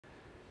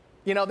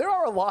You know, there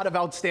are a lot of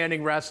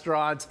outstanding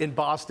restaurants in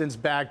Boston's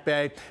Back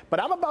Bay,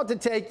 but I'm about to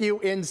take you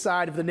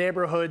inside of the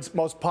neighborhood's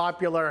most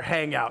popular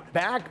hangout,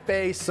 Back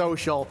Bay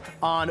Social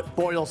on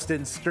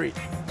Boylston Street.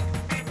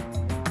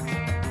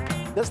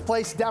 This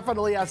place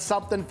definitely has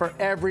something for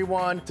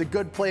everyone. It's a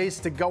good place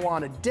to go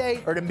on a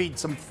date or to meet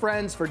some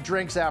friends for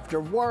drinks after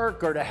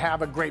work or to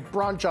have a great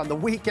brunch on the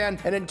weekend.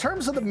 And in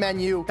terms of the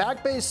menu,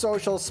 Back Bay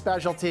Social's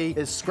specialty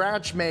is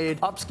scratch-made,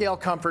 upscale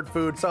comfort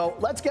food. So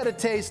let's get a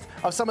taste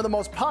of some of the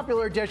most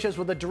popular dishes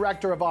with the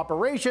Director of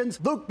Operations,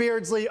 Luke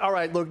Beardslee. All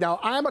right, Luke, now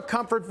I'm a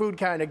comfort food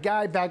kind of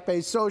guy. Back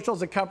Bay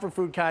Social's a comfort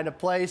food kind of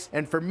place.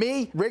 And for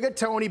me,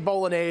 rigatoni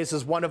bolognese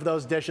is one of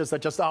those dishes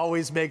that just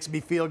always makes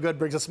me feel good,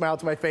 brings a smile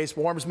to my face,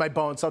 warms my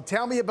bones. So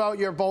tell me about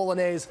your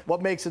bolognese.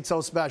 What makes it so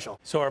special?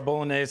 So our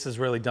bolognese is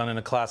really done in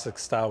a classic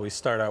style. We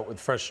start out with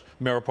fresh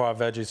mirepoix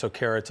veggies, so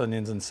carrots,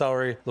 onions, and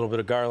celery, a little bit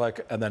of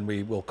garlic, and then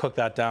we will cook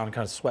that down,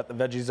 kind of sweat the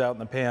veggies out in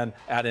the pan,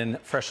 add in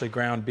freshly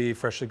ground beef,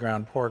 freshly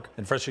ground pork,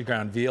 and freshly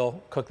ground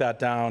veal, cook that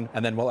down,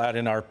 and then we'll add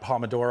in our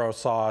pomodoro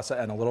sauce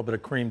and a little bit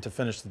of cream to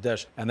finish the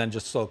dish, and then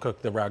just slow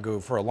cook the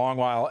ragu for a long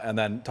while, and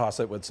then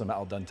toss it with some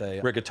al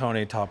dente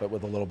rigatoni, top it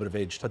with a little bit of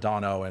aged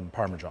Padano and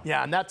Parmesan.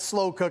 Yeah, and that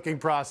slow cooking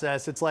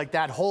process, it's like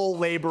that whole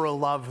labor of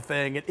love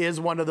thing. It is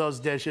one of those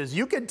dishes.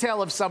 You can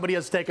tell if somebody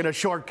has taken a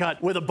shortcut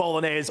with a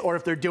bolognese or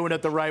if they're doing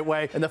it the right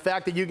way. And the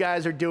fact that you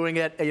guys are doing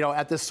it, you know,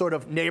 at this sort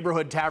of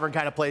neighborhood tavern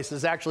kind of place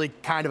is actually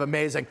kind of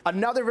amazing.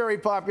 Another very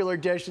popular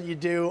dish that you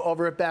do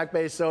over at Back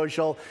Bay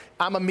Social,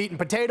 I'm a meat and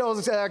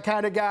potatoes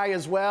kind of guy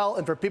as well.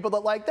 And for people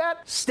that like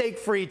that, Steak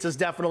Frites is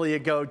definitely a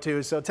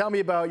go-to. So tell me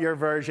about your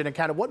version and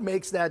kind of what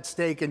makes that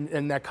steak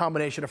and that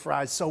combination of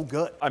fries so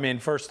good. I mean,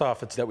 first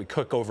off, it's that we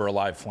cook over a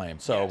live flame.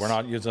 So Yes. We're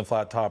not using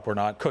flat top. We're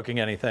not cooking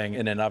anything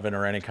in an oven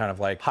or any kind of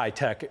like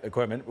high-tech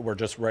equipment. We're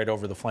just right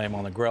over the flame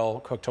on the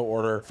grill, cooked to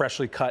order,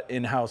 freshly cut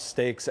in-house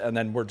steaks, and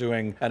then we're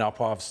doing an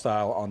up-off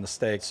style on the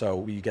steak. So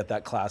we get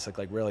that classic,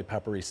 like really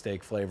peppery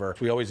steak flavor.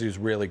 We always use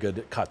really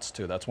good cuts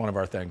too. That's one of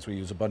our things. We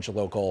use a bunch of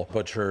local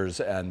butchers,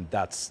 and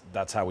that's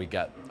how we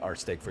get our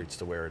steak frites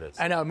to where it is.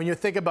 I know, I mean, you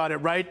think about it,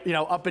 right? You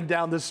know, up and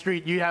down the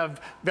street, you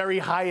have very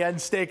high-end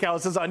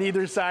steakhouses on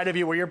either side of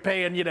you where you're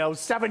paying, you know,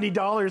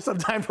 $70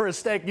 sometime for a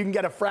steak. You can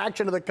get a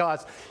fraction of the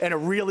cost and a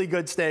really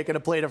good steak and a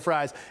plate of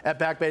fries at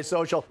Back Bay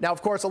Social. Now,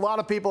 of course, a lot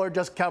of people are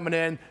just coming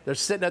in, they're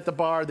sitting at the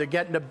bar, they're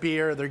getting a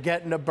beer, they're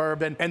getting a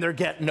bourbon, and they're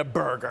getting a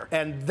burger.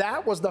 And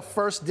that was the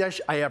first dish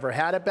I ever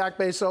had at Back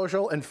Bay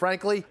Social, and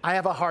frankly, I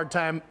have a hard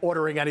time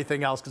ordering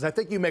anything else because I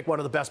think you make one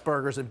of the best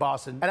burgers in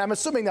Boston. And I'm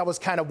assuming that was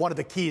kind of one of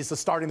the keys to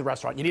starting the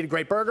restaurant. You need a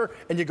great burger,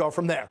 and you go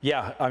from there.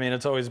 Yeah, I mean,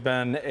 it's always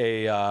been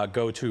a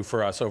go-to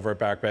for us over at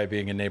Back Bay,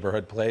 being a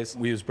neighborhood place.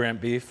 We use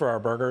Brant beef for our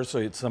burgers, so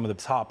it's some of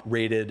the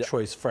top-rated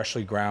choice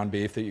freshly ground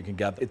beef that you can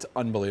get. It's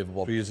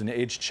unbelievable. We use an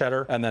aged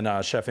cheddar, and then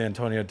Chef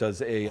Antonio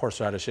does a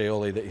horseradish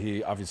aioli that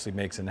he obviously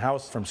makes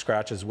in-house from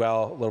scratch as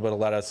well. A little bit of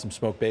lettuce, some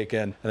smoked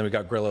bacon, and then we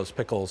got Grillo's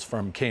pickles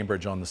from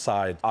Cambridge on the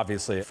side.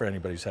 Obviously, for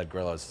anybody who's had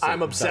Grillo's,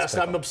 I'm obsessed.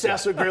 I'm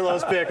obsessed with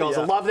Grillo's pickles.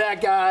 Yeah. I love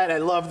that guy, and I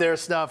love their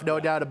stuff, no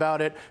doubt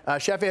about it.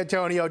 Chef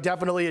Antonio,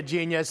 definitely a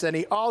genius, and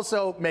he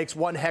also makes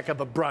one heck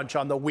of a brunch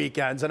on the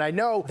weekends. And I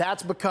know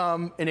that's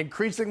become an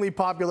increasingly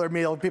popular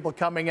meal, people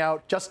coming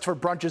out just for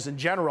brunches in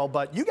general,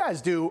 but you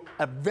guys do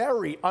a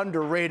very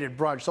underrated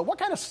brunch. So what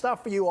kind of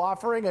stuff are you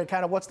offering, and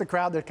kind of what's the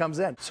crowd that comes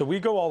in? So we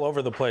go all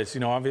over the place.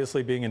 You know,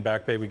 obviously being in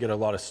Back Bay, we get a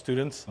lot of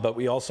students, but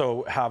we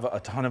also have a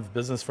ton of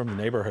business from the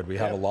neighborhood. We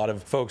have a lot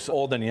of folks,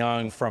 old and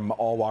young, from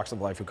all walks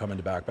of life who come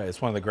into Back Bay.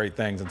 It's one of the great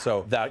things. And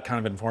so that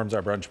kind of informs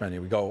our brunch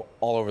menu. We go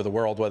all over the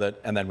world with it.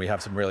 And then we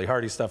have some really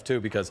hearty stuff too,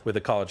 because with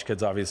the college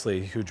kids, obviously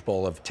a huge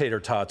bowl of tater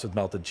tots with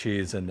melted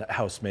cheese and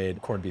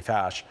house-made corned beef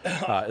hash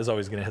is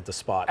always going to hit the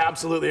spot.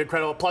 Absolutely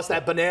incredible. Plus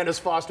that bananas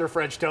Foster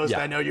French toast,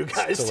 I know you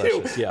guys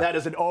do. Yeah. That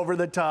is an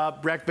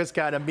over-the-top breakfast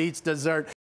kind of meets dessert.